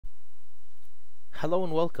Hello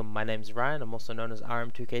and welcome, my name is Ryan, I'm also known as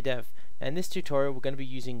RM2KDev. Now in this tutorial we're going to be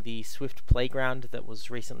using the Swift Playground that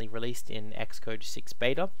was recently released in XCode 6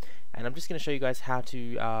 beta, and I'm just going to show you guys how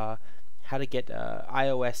to get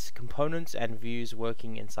iOS components and views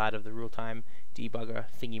working inside of the real-time debugger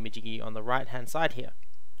thingy-majiggy on the right hand side here.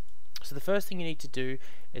 So the first thing you need to do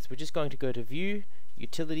is we're just going to go to View,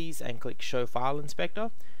 Utilities, and click Show File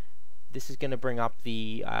Inspector. This is going to bring up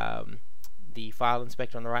the file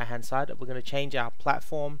inspector on the right hand side. We're going to change our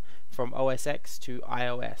platform from OS X to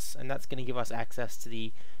iOS, and that's going to give us access to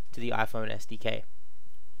the iPhone SDK.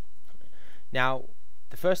 Now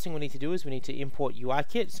the first thing we need to do is we need to import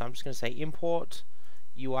UIKit, so I'm just going to say import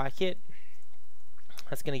UIKit.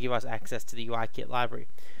 That's going to give us access to the UIKit library.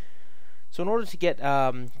 So in order to get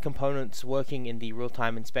components working in the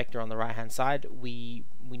real-time inspector on the right hand side, we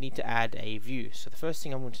need to add a view. So the first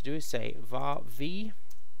thing I'm going to do is say var v.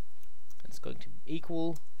 It's going to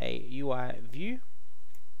equal a UIView,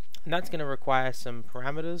 and that's going to require some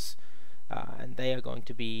parameters, and they are going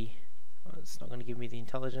to be, well, it's not going to give me the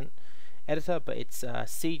intelligent editor, but it's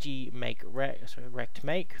cg make rect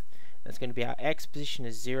make. That's going to be our x position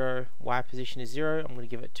is 0, y position is 0. I'm going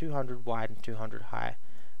to give it 200 wide and 200 high.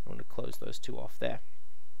 I'm going to close those two off there.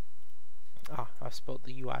 I spelled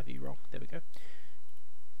the UIView wrong. There we go.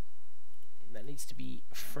 That needs to be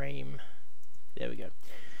frame. There we go.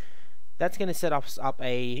 That's going to set us up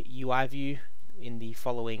a UIView in the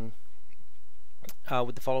following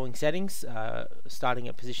with the following settings, starting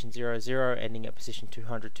at position 0, 0, ending at position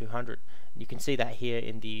 200, 200. And you can see that here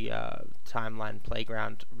in the timeline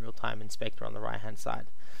playground real-time inspector on the right hand side.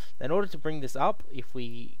 Now, in order to bring this up, if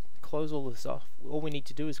we close all this off, all we need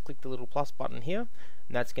to do is click the little plus button here,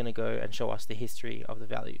 and that's going to go and show us the history of the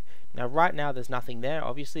value. Now right now there's nothing there,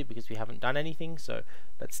 obviously, because we haven't done anything, so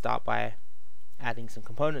let's start by adding some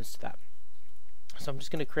components to that. So I'm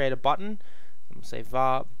just going to create a button. I'm going to say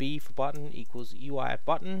var b for button equals UI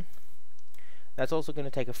button. That's also going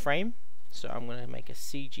to take a frame, so I'm going to make a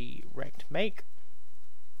cg rect make,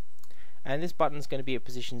 and this button is going to be at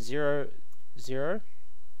position 0, 0.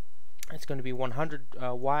 It's going to be 100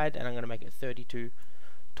 wide, and I'm going to make it 32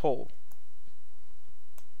 tall.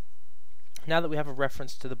 Now that we have a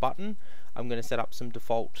reference to the button, I'm going to set up some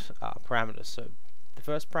default parameters. So the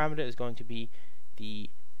first parameter is going to be the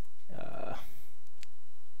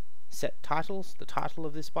set titles. The title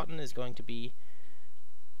of this button is going to be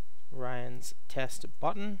Ryan's test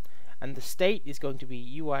button, and the state is going to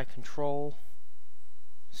be UI control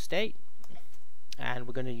state, and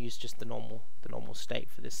we're going to use just the normal state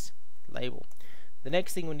for this label. The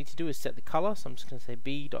next thing we need to do is set the color, so I'm just going to say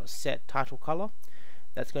b.set title color.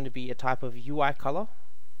 That's going to be a type of UI color,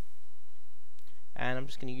 and I'm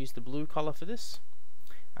just going to use the blue color for this.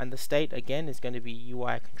 And the state again is going to be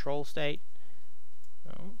UI control state.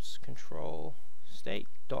 Control state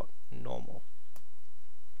dot normal.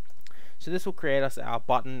 So this will create us our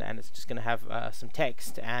button, and it's just going to have some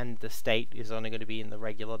text, and the state is only going to be in the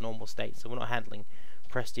regular normal state, so we're not handling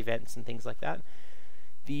pressed events and things like that.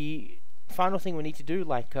 The final thing we need to do,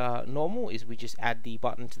 like normal, is we just add the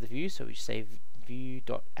button to the view. So we say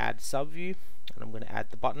view.add subview, and I'm going to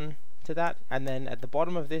add the button to that, and then at the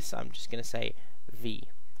bottom of this I'm just going to say v.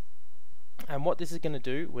 And what this is going to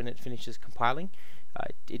do when it finishes compiling,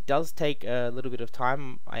 it does take a little bit of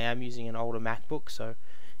time. I am using an older MacBook, so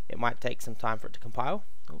it might take some time for it to compile.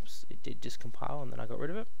 Oops, it did just compile and then I got rid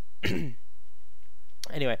of it.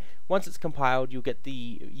 Anyway, once it's compiled, you'll get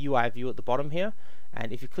the UI view at the bottom here,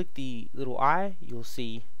 and if you click the little eye, you'll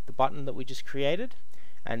see the button that we just created,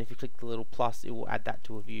 and if you click the little plus, it will add that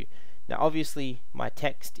to a view. Now obviously my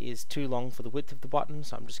text is too long for the width of the button,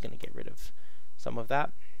 so I'm just going to get rid of some of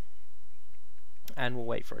that, and we'll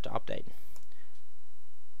wait for it to update.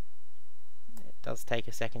 It does take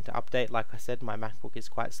a second to update. Like I said, my MacBook is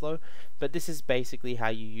quite slow, but this is basically how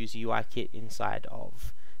you use UIKit inside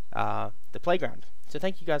of the playground. So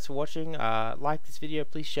thank you guys for watching. Like this video,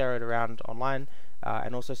 please share it around online,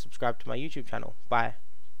 and also subscribe to my YouTube channel. Bye.